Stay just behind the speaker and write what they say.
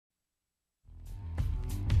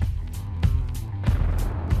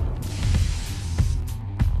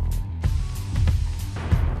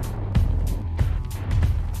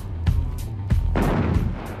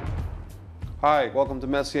Hi, welcome to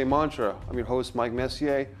Messier Mantra. I'm your host, Mike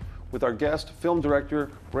Messier, with our guest, film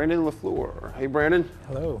director, Brandon LaFluer. Hey, Brandon.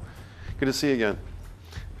 Hello. Good to see you again.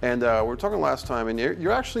 And we were talking last time, and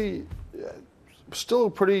you're actually still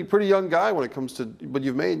a pretty young guy when it comes to, but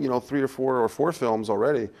you've made, 3 or 4 films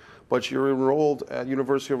already, but you're enrolled at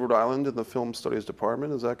University of Rhode Island in the Film Studies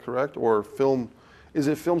Department, is that correct? Or is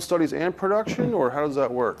it Film Studies and Production, or how does that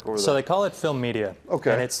work over there? So they call it Film Media.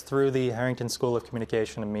 Okay. And it's through the Harrington School of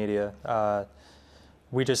Communication and Media.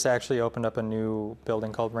 We just actually opened up a new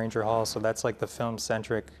building called Ranger Hall, so that's like the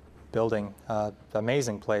film-centric building.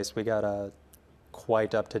 Amazing place. We got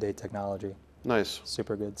quite up-to-date technology. Nice.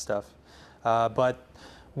 Super good stuff. But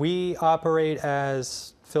we operate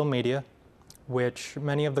as Film Media, which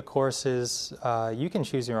many of the courses, you can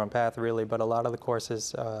choose your own path really, but a lot of the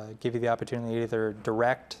courses give you the opportunity to either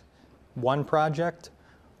direct one project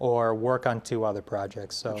or work on 2 other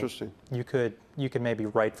projects. So interesting. You could maybe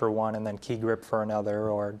write for one and then key grip for another,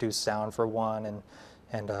 or do sound for one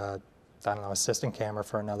and I don't know, assistant camera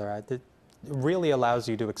for another. It really allows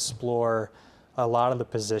you to explore a lot of the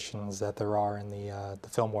positions that there are in the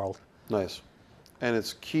film world. Nice. And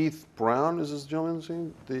it's Keith Brown, is this gentleman's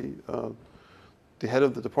name? The head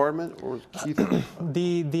of the department, or is Keith?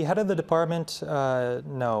 The head of the department,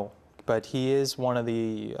 no, but he is one of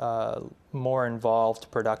the more involved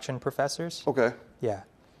production professors. Okay. Yeah.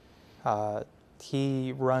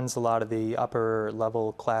 He runs a lot of the upper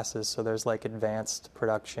level classes, so there's like advanced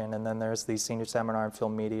production, and then there's the senior seminar in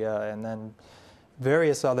film media, and then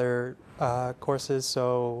various other courses.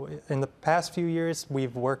 So in the past few years,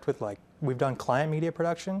 we've worked with we've done client media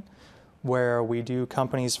production, where we do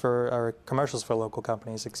commercials for local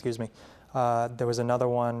companies, excuse me. There was another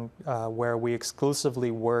one where we exclusively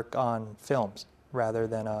work on films rather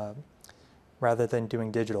than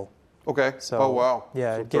doing digital. Okay. So, oh, wow.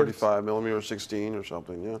 Yeah. So 35 millimeter, 16 or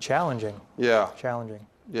something, yeah. Challenging. Yeah. Challenging.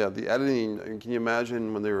 Yeah, the editing, can you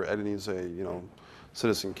imagine when they were editing, say,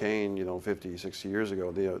 Citizen Kane, 50, 60 years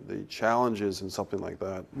ago, the challenges in something like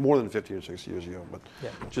that, more than 50 or 60 years ago, but yeah,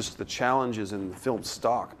 just the challenges in the film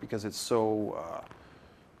stock, because it's so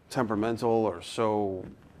temperamental or so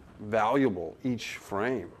valuable, each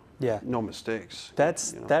frame. Yeah. No mistakes.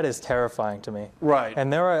 That is terrifying to me. Right.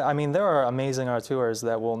 And there are amazing auteurs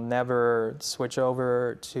that will never switch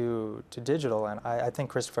over to digital, and I think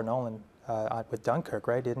Christopher Nolan with Dunkirk,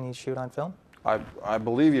 right? Didn't he shoot on film? I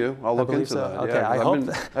believe you. I'll look into that. Okay,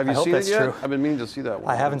 yeah, have you seen it yet? True. I've been meaning to see that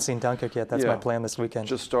one. I haven't seen Dunkirk yet. That's my plan this weekend.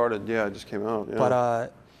 Just started. Yeah, it just came out. Yeah.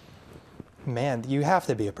 But man, you have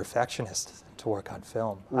to be a perfectionist to work on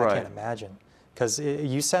film. Right. I can't imagine, because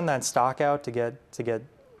you send that stock out to get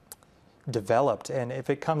developed, and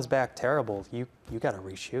if it comes back terrible, you got to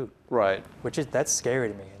reshoot. Right. That's scary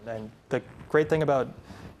to me. And the great thing about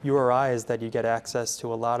URI is that you get access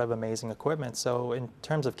to a lot of amazing equipment. So in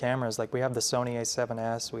terms of cameras, we have the Sony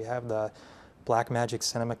A7S, we have the Blackmagic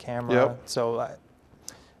Cinema camera. Yep. So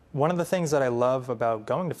one of the things that I love about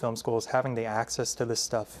going to film school is having the access to this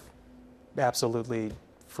stuff absolutely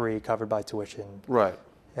free, covered by tuition. Right.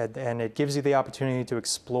 And it gives you the opportunity to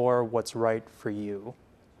explore what's right for you.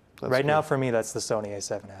 Right now, for me, that's the Sony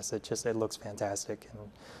A7S. It looks fantastic. And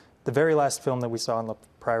the very last film that we saw in the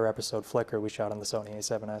prior episode, Flicker, we shot on the Sony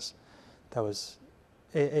A7S. That was,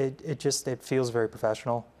 it feels very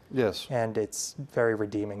professional. Yes. And it's very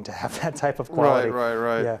redeeming to have that type of quality.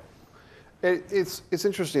 Right. Yeah. It's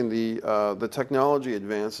interesting. The technology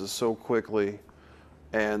advances so quickly,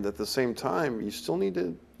 and at the same time, you still need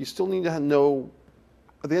to know.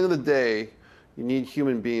 At the end of the day, you need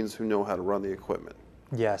human beings who know how to run the equipment.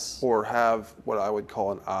 Yes. Or have what I would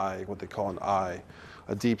call an eye, what they call an eye,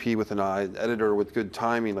 a DP with an eye, an editor with good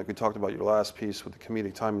timing, like we talked about your last piece with the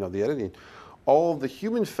comedic timing of the editing. All of the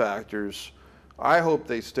human factors, I hope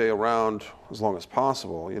they stay around as long as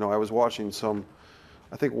possible. I was watching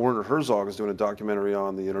I think Werner Herzog is doing a documentary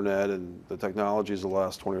on the internet and the technologies of the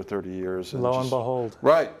last 20 or 30 years. Lo and behold.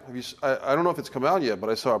 Right. I don't know if it's come out yet, but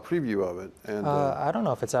I saw a preview of it. And I don't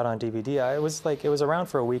know if it's out on DVD. It was around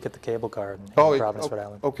for a week at the cable card in Providence, Rhode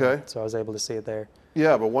Island. Okay. So I was able to see it there.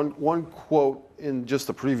 Yeah, but one quote in just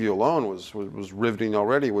the preview alone was riveting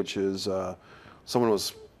already, which is someone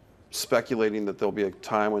was speculating that there'll be a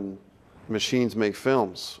time when machines make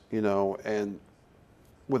films, and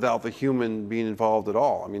without the human being involved at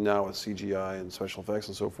all. I mean, now with CGI and special effects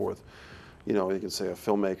and so forth, you can say a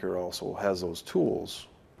filmmaker also has those tools.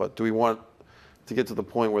 But do we want to get to the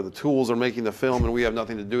point where the tools are making the film and we have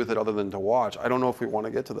nothing to do with it other than to watch? I don't know if we want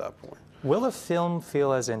to get to that point. Will a film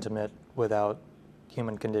feel as intimate without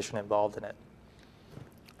human condition involved in it?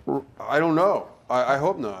 I don't know. I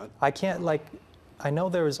hope not. I can't, I know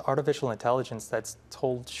there is artificial intelligence that's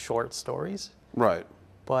told short stories, Right.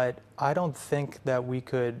 but I don't think that we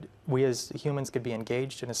as humans could be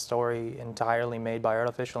engaged in a story entirely made by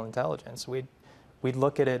artificial intelligence. We'd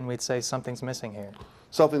look at it and we'd say something's missing here.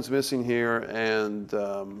 Something's missing here, and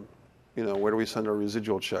you know, where do we send our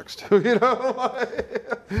residual checks to? You know,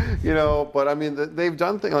 you know. But I mean, they've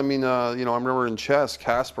done things. I mean, you know, I remember in chess,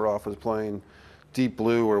 Kasparov was playing Deep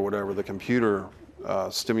Blue or whatever, the computer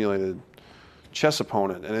stimulated chess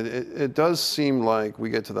opponent, and it does seem like we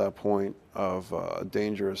get to that point of a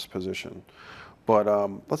dangerous position. But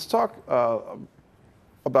let's talk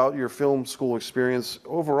about your film school experience.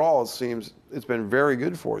 Overall, it seems it's been very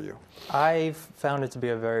good for you. I've found it to be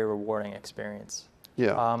a very rewarding experience.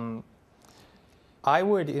 Yeah.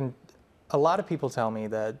 A lot of people tell me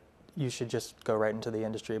that you should just go right into the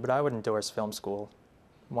industry, but I would endorse film school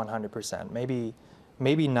 100%.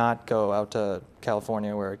 Maybe not go out to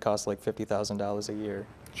California where it costs like $50,000 a year.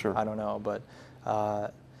 Sure. I don't know, but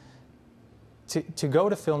to go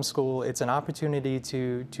to film school, it's an opportunity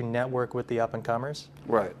to network with the up-and-comers.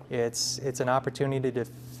 Right. It's an opportunity to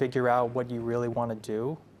figure out what you really want to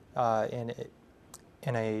do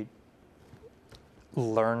in a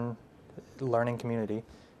learning community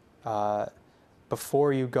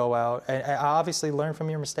before you go out, and obviously learn from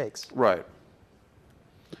your mistakes. Right.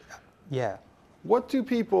 Yeah. What do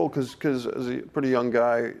people, because as a pretty young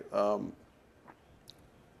guy,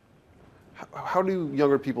 how do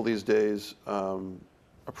younger people these days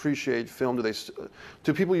appreciate film?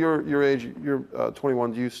 Do people your age, you're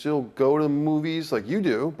 21, do you still go to movies like you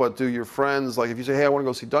do, but do your friends, like if you say, hey, I want to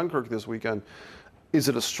go see Dunkirk this weekend, is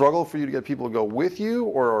it a struggle for you to get people to go with you,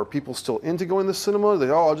 or are people still into going to the cinema? They,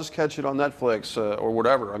 oh, I'll just catch it on Netflix or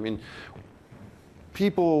whatever. I mean,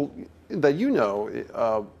 people that you know,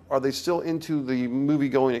 are they still into the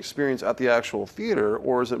movie-going experience at the actual theater,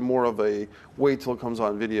 or is it more of a wait till it comes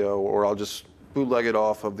on video, or I'll just bootleg it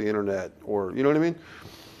off of the internet, or you know what I mean?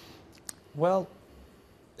 Well,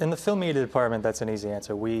 in the film media department, that's an easy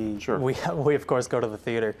answer. We of course go to the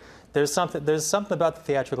theater. There's something about the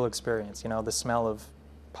theatrical experience. You know, the smell of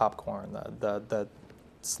popcorn, the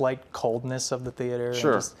slight coldness of the theater.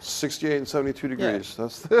 Sure, and just, 68 and 72 degrees. Yeah,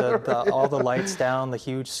 That's all the lights down, the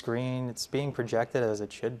huge screen. It's being projected as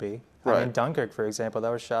it should be. Right. I mean, Dunkirk, for example, that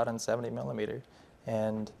was shot on 70 millimeter,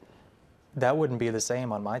 and that wouldn't be the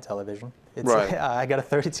same on my television. Right. I got a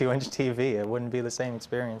 32-inch TV. It wouldn't be the same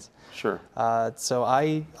experience. Sure. So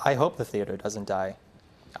I hope the theater doesn't die.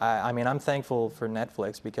 I mean, I'm thankful for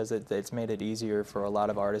Netflix because it's made it easier for a lot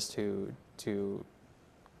of artists to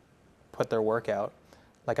put their work out.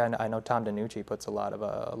 Like I know Tom DiNucci puts a lot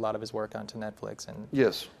of his work onto Netflix, and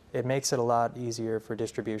Yes. it makes it a lot easier for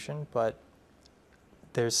distribution. But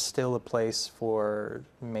there's still a place for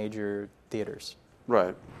major theaters.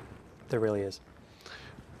 Right. There really is.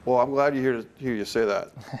 Well, I'm glad to hear you say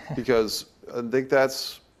that, because I think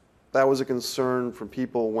that was a concern for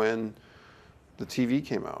people when the TV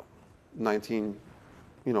came out, 40s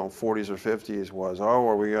or 50s was, oh,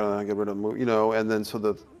 are we gonna get rid of the movie, you know? And then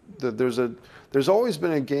so there's always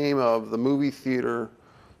been a game of the movie theater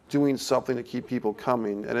doing something to keep people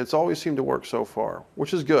coming, and it's always seemed to work so far,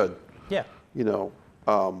 which is good. Yeah. You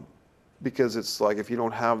know, because it's like if you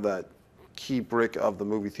don't have that key brick of the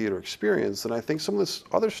movie theater experience, then I think some of this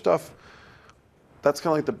other stuff, that's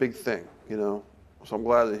kind of like the big thing, you know? So I'm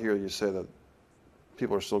glad to hear you say that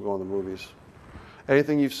people are still going to movies.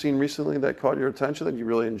 Anything you've seen recently that caught your attention that you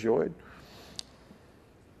really enjoyed?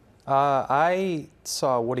 I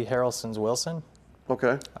saw Woody Harrelson's Wilson.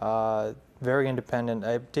 Okay. Very independent.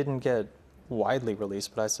 I didn't get widely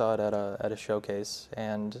released, but I saw it at a showcase,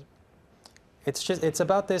 and it's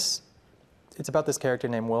about this character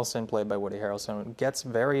named Wilson, played by Woody Harrelson, who gets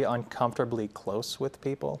very uncomfortably close with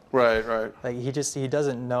people. Right, right. Like he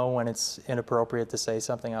doesn't know when it's inappropriate to say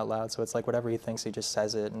something out loud, so it's like whatever he thinks, he just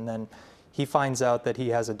says it, and then he finds out that he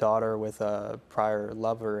has a daughter with a prior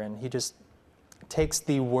lover, and he just takes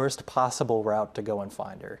the worst possible route to go and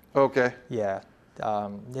find her. Okay. Yeah.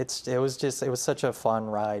 It was such a fun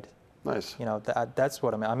ride. Nice. You know, that's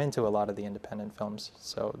what I'm into a lot of the independent films,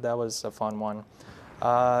 so that was a fun one.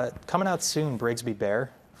 Coming out soon, Brigsby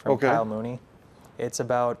Bear from Kyle Mooney. It's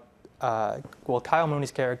about, Kyle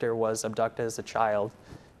Mooney's character was abducted as a child,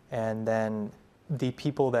 and then the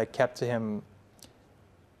people that kept him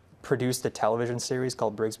produced a television series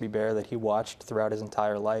called Brigsby Bear that he watched throughout his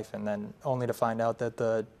entire life, and then only to find out that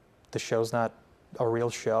the show's not a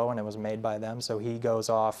real show and it was made by them. So he goes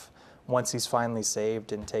off, once he's finally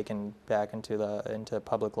saved and taken back into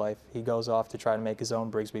public life, he goes off to try to make his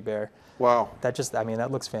own Brigsby Bear. Wow.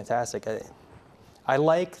 That looks fantastic. I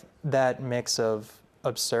like that mix of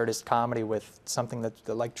absurdist comedy with something that's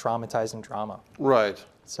like traumatizing drama. Right.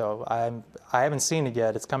 So I haven't seen it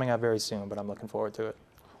yet. It's coming out very soon, but I'm looking forward to it.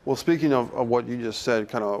 Well, speaking of what you just said,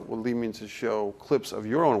 kind of will lead me to show clips of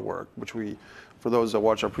your own work, which we, for those that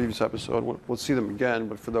watch our previous episode, we'll see them again,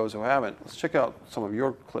 but for those who haven't, let's check out some of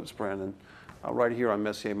your clips, Brandon, right here on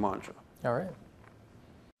Messier Mantra. All right.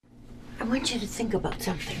 I want you to think about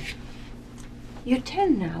something. You're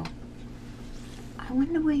 10 now. I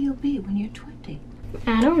wonder where you'll be when you're 20.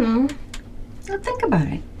 I don't know. Now think about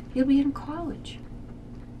it. You'll be in college.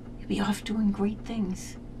 You'll be off doing great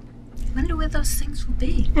things. I wonder where those things will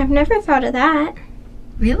be. I've never thought of that.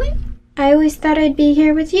 Really? I always thought I'd be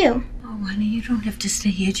here with you. Oh, honey, you don't have to stay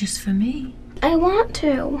here just for me. I want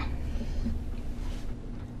to.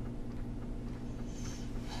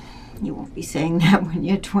 You won't be saying that when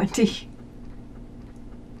you're 20.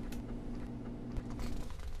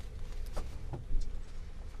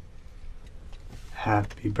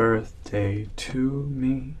 Happy birthday to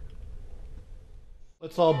me.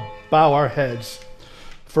 Let's all bow our heads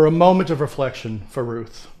for a moment of reflection for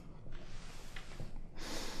Ruth.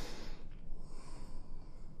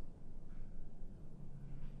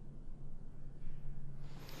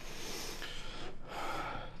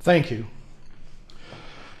 Thank you.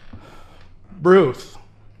 Ruth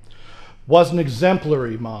was an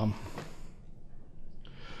exemplary mom.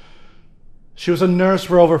 She was a nurse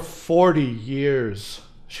for over 40 years.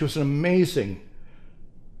 She was an amazing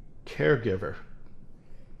caregiver.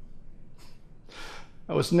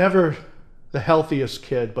 I was never the healthiest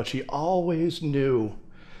kid, but she always knew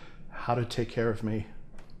how to take care of me.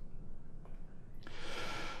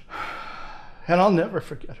 And I'll never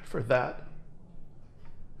forget her for that.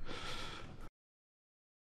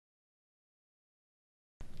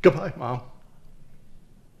 Goodbye, Mom.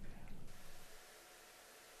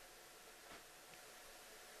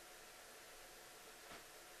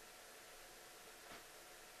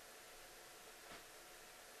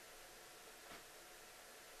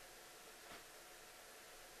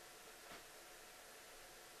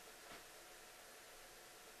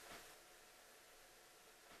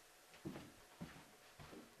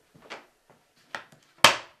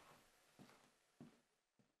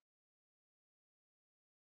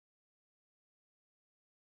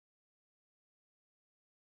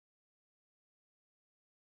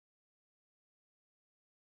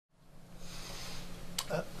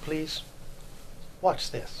 Please,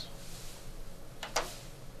 watch this.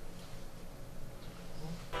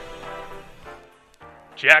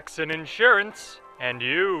 Jackson Insurance and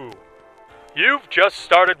you. You've just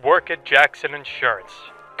started work at Jackson Insurance.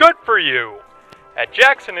 Good for you! At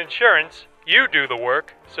Jackson Insurance, you do the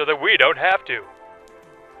work so that we don't have to.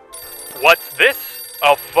 What's this?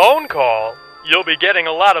 A phone call? You'll be getting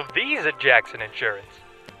a lot of these at Jackson Insurance.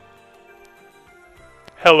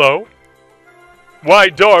 Hello? Why,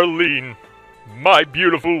 Darlene, my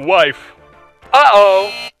beautiful wife.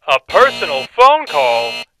 Uh-oh, a personal phone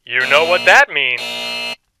call. You know what that means.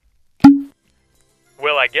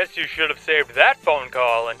 Well, I guess you should have saved that phone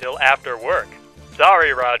call until after work.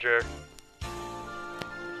 Sorry, Roger.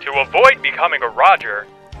 To avoid becoming a Roger,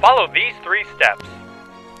 follow these 3 steps.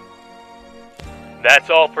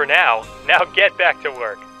 That's all for now. Now get back to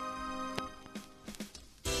work.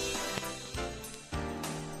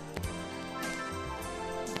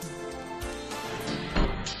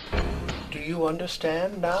 Do you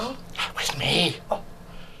understand now? That was me. Oh,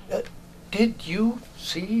 did you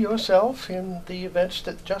see yourself in the events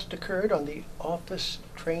that just occurred on the office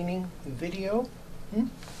training video?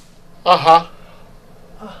 Uh-huh.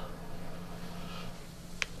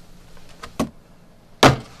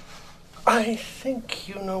 I think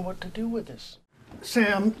you know what to do with this.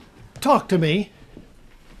 Sam, talk to me.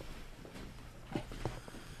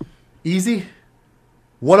 Easy?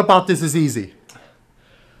 What about this is easy?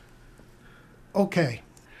 Okay.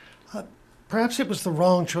 Perhaps it was the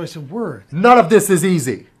wrong choice of word. None of this is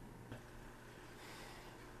easy.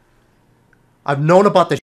 I've known about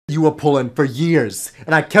the you were pulling for years,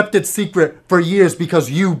 and I kept it secret for years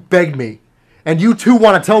because you begged me. And you too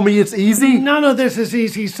want to tell me it's easy? None of this is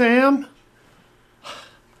easy, Sam.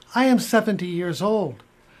 I am 70 years old.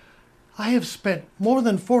 I have spent more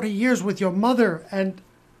than 40 years with your mother, and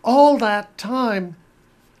all that time,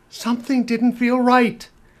 something didn't feel right.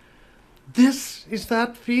 This is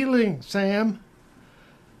that feeling, Sam.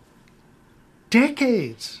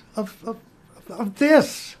 Decades of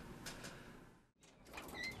this.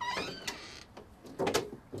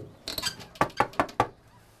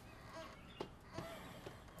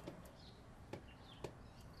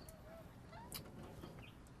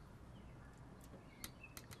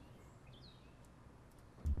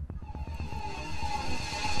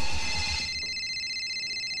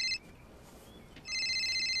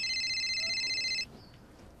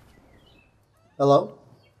 Hello?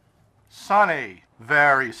 Sonny,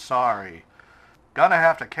 very sorry. Gonna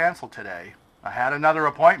have to cancel today. I had another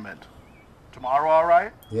appointment. Tomorrow all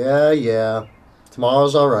right? Yeah.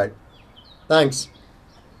 Tomorrow's all right. Thanks.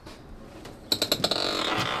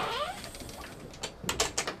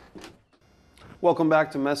 Welcome back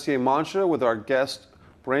to Messier Mantra with our guest,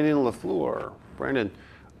 Brandon LaFluer. Brandon,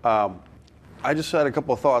 I just had a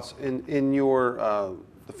couple of thoughts. In your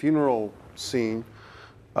the funeral scene,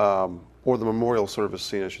 or the memorial service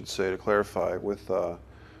scene, I should say, to clarify, with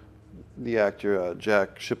the actor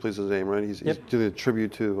Jack Shipley's his name, right? He's doing a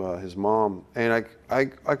tribute to his mom, and I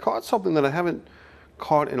caught something that I haven't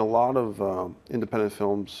caught in a lot of independent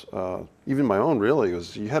films, even my own. Really,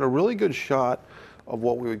 was you had a really good shot of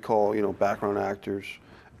what we would call, background actors,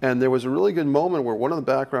 and there was a really good moment where one of the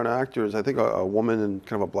background actors, I think a woman in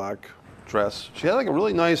kind of a black dress, she had like a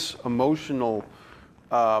really nice emotional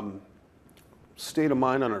state of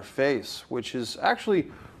mind on her face, which is actually,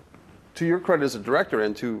 to your credit as a director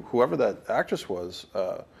and to whoever that actress was,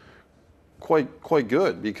 quite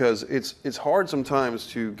good, because it's hard sometimes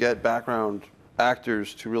to get background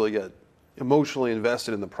actors to really get emotionally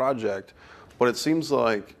invested in the project, but it seems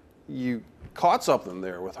like you caught something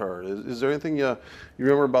there with her. Is there anything you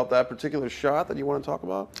remember about that particular shot that you want to talk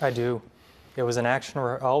about? I do. It was an action.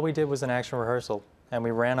 All we did was an action rehearsal, and we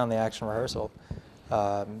ran on the action rehearsal.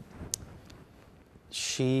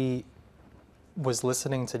 She was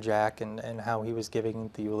listening to Jack and how he was giving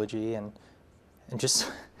the eulogy, and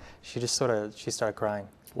she started crying.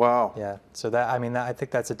 Wow. Yeah. So I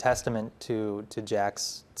think that's a testament to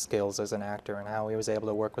Jack's skills as an actor and how he was able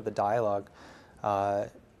to work with the dialogue. But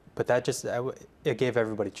it gave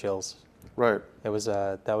everybody chills. Right. That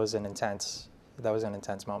was an intense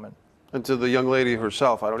moment. And to the young lady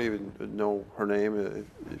herself, I don't even know her name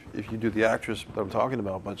if you do the actress that I'm talking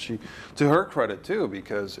about, but to her credit too,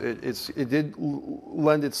 because it did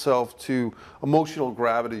lend itself to emotional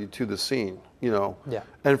gravity to the scene, Yeah.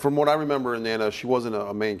 And from what I remember in Nana, she wasn't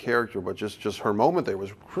a main character, but just her moment there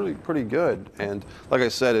was pretty good. And like I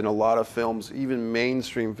said, in a lot of films, even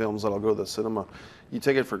mainstream films that'll go to the cinema, you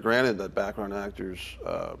take it for granted that background actors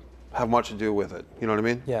have much to do with it. You know what I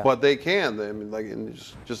mean? Yeah. But they can.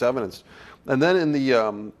 Just evidence. And then in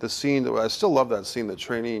the scene, I still love that scene, the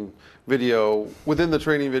training video. Within the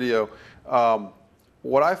training video,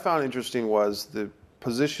 what I found interesting was the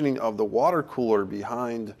positioning of the water cooler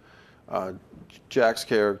behind Jack's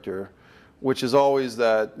character, which is always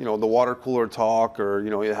that, the water cooler talk, or,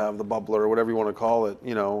 you have the bubbler, or whatever you want to call it,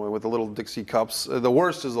 with the little Dixie cups. The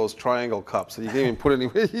worst is those triangle cups that you can't even put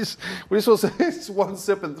anywhere. What are you supposed to say? It's one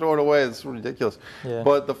sip and throw it away. It's ridiculous. Yeah.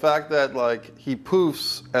 But the fact that, he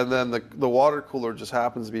poofs, and then the water cooler just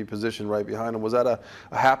happens to be positioned right behind him, was that a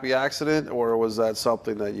happy accident, or was that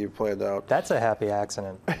something that you planned out? That's a happy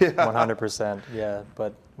accident, 100%. Yeah,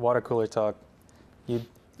 but water cooler talk,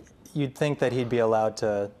 you'd think that he'd be allowed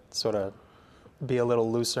to sort of be a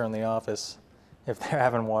little looser in the office if they're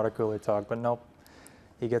having water cooler talk, but nope,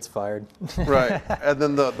 he gets fired. Right. And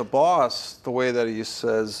then the boss, the way that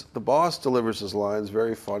the boss delivers his lines,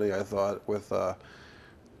 very funny, I thought, with the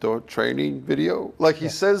training video. He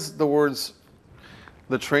says the words,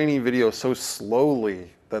 the training video, so slowly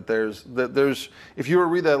that there's if you were to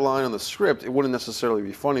read that line on the script, it wouldn't necessarily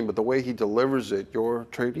be funny, but the way he delivers it, your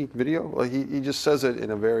training video, he just says it in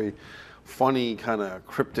a very funny, kind of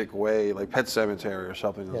cryptic way, like Pet Sematary or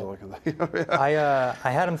something. Yeah.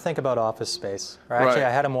 I had him think about Office Space. Or actually, Right.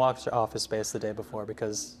 I had him watch Office Space the day before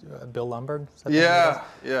because Bill Lumberg. Yeah.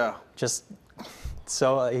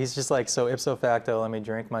 He's just like, so ipso facto, let me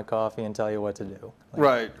drink my coffee and tell you what to do.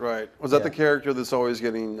 Right. Was that the character that's always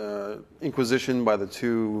getting inquisitioned by the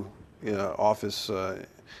two office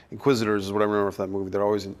inquisitors? Is what I remember of that movie. They're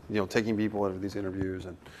always taking people out of these interviews,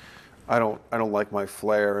 and I don't like my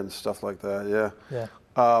flair and stuff like that.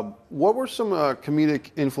 Yeah. What were some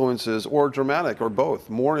comedic influences, or dramatic, or both,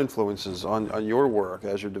 more influences on your work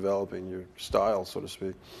as you're developing your style, so to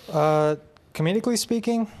speak? Comedically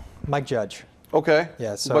speaking, Mike Judge. Okay.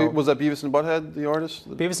 Yeah. So was that Beavis and Butthead, the artist?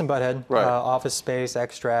 Beavis and Butthead. Right. Office Space,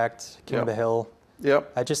 Extract, King of the Hill.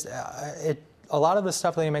 Yep. A lot of the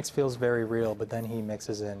stuff that he makes feels very real, but then he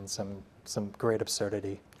mixes in some great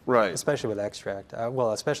absurdity. Right. Especially with Extract.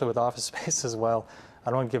 Especially with Office Space as well. I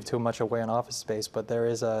don't want to give too much away on Office Space, but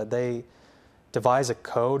they devise a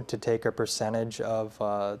code to take a percentage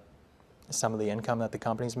of some of the income that the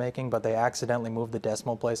company's making, but they accidentally move the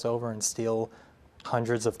decimal place over and steal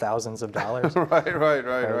hundreds of thousands of dollars.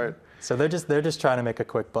 Right. So they're just trying to make a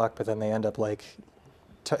quick buck, but then they end up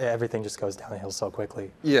everything just goes downhill so quickly.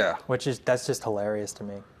 Yeah. That's just hilarious to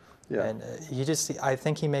me. Yeah. And I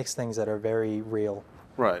think he makes things that are very real.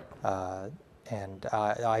 Right. and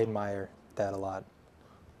I admire that a lot.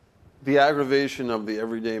 The aggravation of the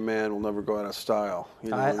everyday man will never go out of style. You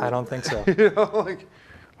know? I don't think so. You know, like,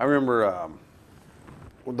 I remember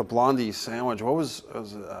the Blondie sandwich. What was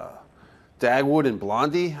Dagwood and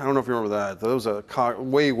Blondie? I don't know if you remember that. That was a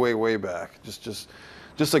way back.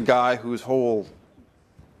 Just a guy whose whole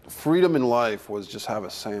freedom in life was just have a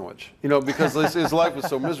sandwich. You know, because his life was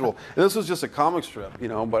so miserable. And this was just a comic strip, you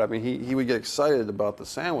know. But I mean, he would get excited about the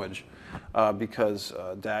sandwich. Because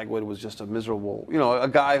Dagwood was just a miserable, you know, a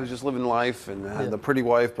guy who's just living life and had the pretty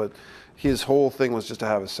wife, but his whole thing was just to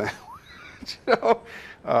have a sandwich. You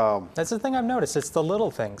know, that's the thing I've noticed. It's the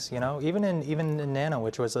little things, you know. Even in Nana,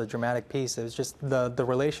 which was a dramatic piece, it was just the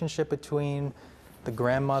relationship between the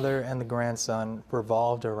grandmother and the grandson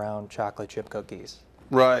revolved around chocolate chip cookies.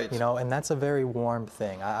 Right. You know, and that's a very warm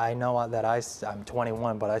thing. I know that I'm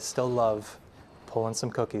 21, but I still love pulling some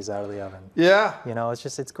cookies out of the oven. Yeah. You know,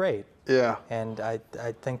 it's great. Yeah. And I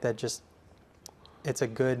think that just, it's a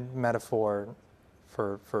good metaphor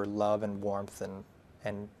for love and warmth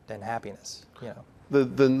and happiness, you know.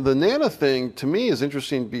 The Nana thing to me is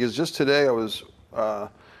interesting because just today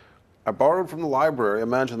I borrowed from the library.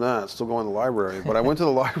 Imagine that, still going to the library. But I went to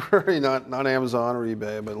the library, not Amazon or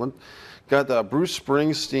eBay, but got Bruce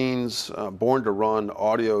Springsteen's Born to Run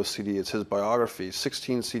audio CD. It's his biography,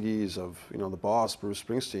 16 CDs of, you know, the boss, Bruce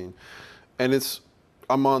Springsteen. And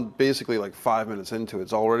I'm on basically like 5 minutes into it.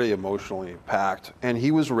 It's already emotionally packed. And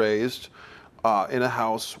he was raised in a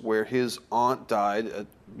house where his aunt died at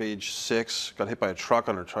age 6, got hit by a truck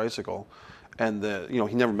on her tricycle. And you know,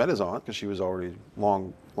 he never met his aunt because she was already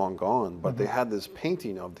long gone. But they had this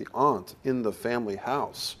painting of the aunt in the family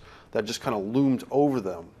house that just kind of loomed over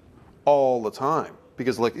them all the time.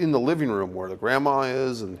 Because like in the living room where the grandma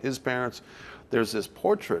is and his parents, there's this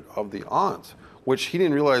portrait of the aunt, which he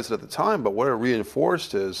didn't realize it at the time, but what it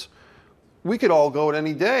reinforced is we could all go at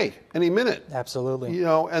any day, any minute. Absolutely. You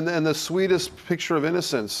know, and the sweetest picture of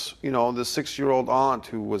innocence, you know, the 6-year-old aunt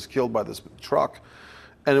who was killed by this truck,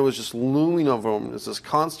 and it was just looming over him as this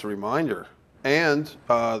constant reminder. And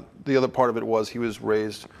the other part of it was he was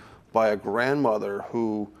raised by a grandmother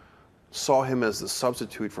who saw him as the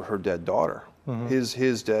substitute for her dead daughter.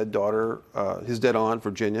 His dead daughter, his dead aunt,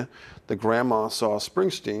 Virginia, the grandma saw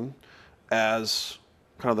Springsteen as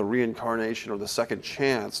kind of the reincarnation or the second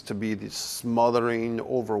chance to be the smothering,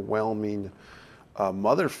 overwhelming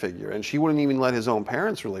mother figure. And she wouldn't even let his own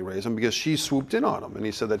parents really raise him because she swooped in on him. And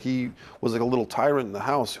he said that he was like a little tyrant in the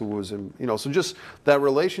house who was in, you know, so just that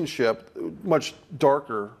relationship, much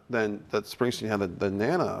darker than that Springsteen had than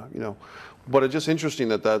Nana, you know. But it's just interesting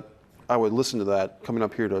that I would listen to that coming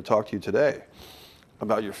up here to talk to you today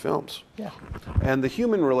about your films. Yeah. And the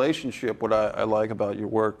human relationship, what I like about your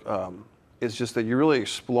work is just that you're really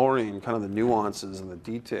exploring kind of the nuances and the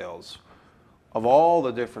details of all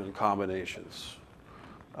the different combinations.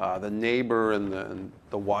 The neighbor and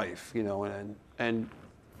the wife, you know, and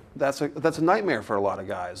that's a nightmare for a lot of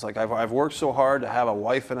guys. Like I've worked so hard to have a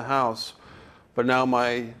wife in a house, but now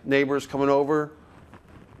my neighbor's coming over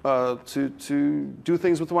to do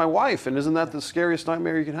things with my wife, and isn't that the scariest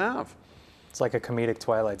nightmare you can have? It's like a comedic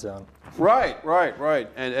Twilight Zone. Right.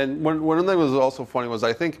 And one thing that was also funny was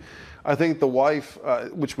I think the wife,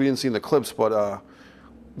 which we didn't see in the clips, but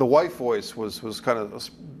the wife voice was kind of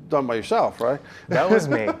done by yourself, right? That was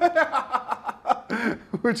me.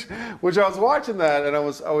 which I was watching that and I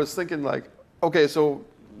was thinking like, okay, so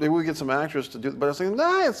maybe we get some actors to do it, but I was thinking,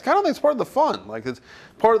 nah, it's kind of like it's part of the fun. Like it's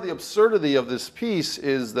part of the absurdity of this piece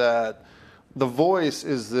is that the voice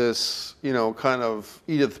is this, you know, kind of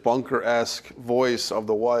Edith Bunker-esque voice of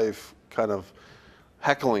the wife, kind of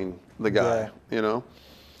heckling the guy, you know.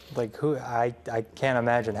 Like who? I can't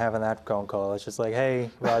imagine having that phone call. It's just like, hey,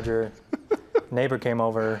 Roger, neighbor came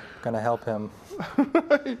over, gonna help him.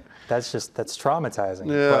 Right. That's traumatizing.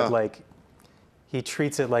 Yeah. But like, he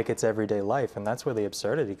treats it like it's everyday life, and that's where the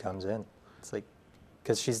absurdity comes in. It's like,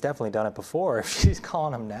 because she's definitely done it before. If she's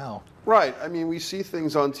calling him now. Right. I mean, we see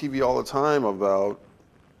things on TV all the time about,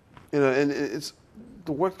 you know, and it's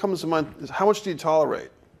what comes to mind is how much do you tolerate?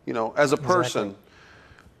 You know, as a person. Exactly.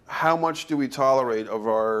 How much do we tolerate of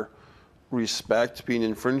our respect being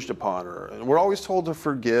infringed upon? And we're always told to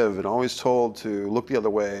forgive and always told to look the other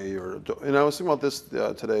way. And I was thinking about this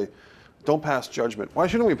today. Don't pass judgment. Why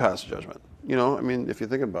shouldn't we pass judgment? You know, I mean, if you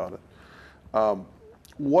think about it.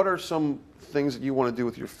 What are some things that you want to do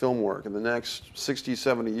with your film work in the next 60,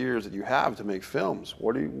 70 years that you have to make films?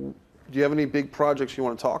 Do you have any big projects you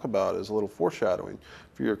want to talk about as a little foreshadowing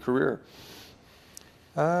for your career?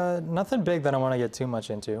 Nothing big that I want to get too much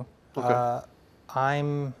into. Okay.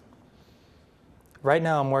 Right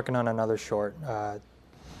now I'm working on another short,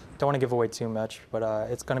 don't want to give away too much, but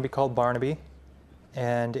it's going to be called Barnaby,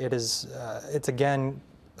 and it's again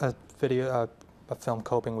a film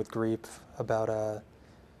coping with grief about a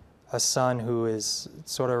son who is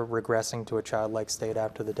sort of regressing to a childlike state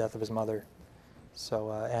after the death of his mother.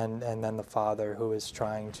 So and then the father who is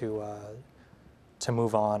trying to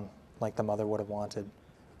move on like the mother would have wanted.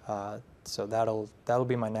 So that'll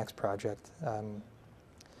be my next project.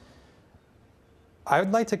 I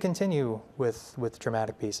would like to continue with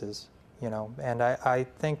dramatic pieces, you know, and I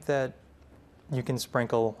think that you can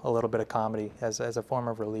sprinkle a little bit of comedy as a form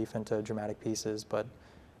of relief into dramatic pieces, but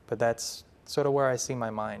that's sort of where I see my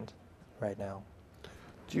mind right now.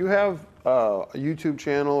 Do you have a YouTube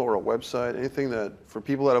channel or a website, anything that, for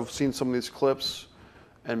people that have seen some of these clips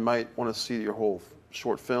and might want to see your whole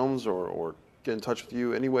short films or get in touch with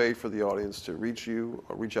you, any way for the audience to reach you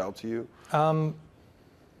or reach out to you?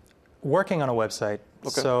 Working on a website. Okay.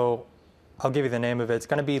 So I'll give you the name of it. It's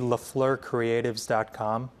going to be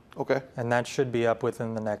LaFleurCreatives.com. Okay. And that should be up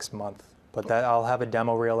within the next month. But I'll have a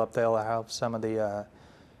demo reel up there. I'll have some of the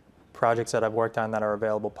projects that I've worked on that are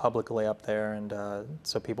available publicly up there, and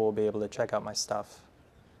so people will be able to check out my stuff.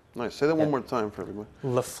 Nice. Say that one more time for everyone.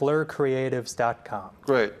 LaFleurCreatives.com.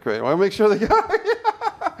 Great, great. Well, make sure they got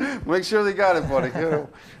it. Make sure they got it, buddy.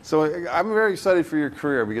 So I'm very excited for your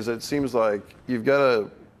career because it seems like you've got a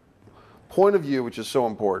point of view, which is so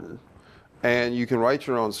important, and you can write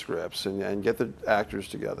your own scripts and get the actors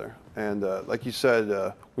together. And like you said,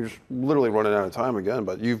 we're just literally running out of time again,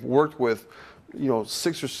 but you've worked with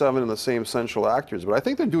 6 or 7 of the same central actors, but I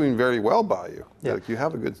think they're doing very well by you. Yeah. Like, you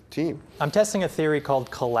have a good team. I'm testing a theory called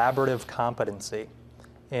collaborative competency.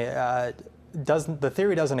 The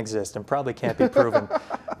theory doesn't exist and probably can't be proven,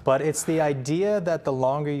 but it's the idea that the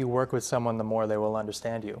longer you work with someone, the more they will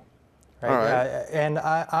understand you. Right? All right. And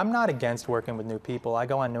I'm not against working with new people. I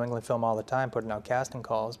go on New England Film all the time, putting out casting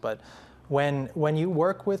calls, but when you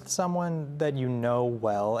work with someone that you know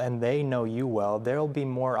well and they know you well, they'll be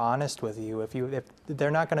more honest with you if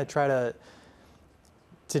they're not going to try to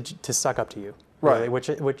suck up to you, really,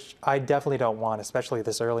 right? Which I definitely don't want, especially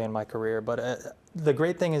this early in my career. But the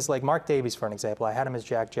great thing is, like Mark Davies, for an example, I had him as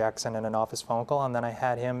Jack Jackson in an office phone call, and then I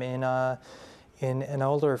had him in An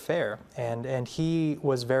Older Affair, and he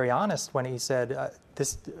was very honest when he said,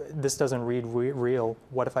 "This doesn't read real.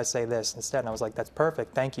 What if I say this instead?" And I was like, "That's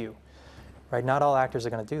perfect. Thank you." Right? Not all actors are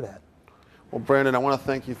going to do that. Well, Brandon, I want to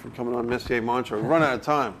thank you for coming on Messier Mantra. We've run out of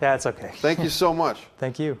time. That's okay. Thank you so much.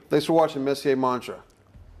 Thank you. Thanks for watching Messier Mantra.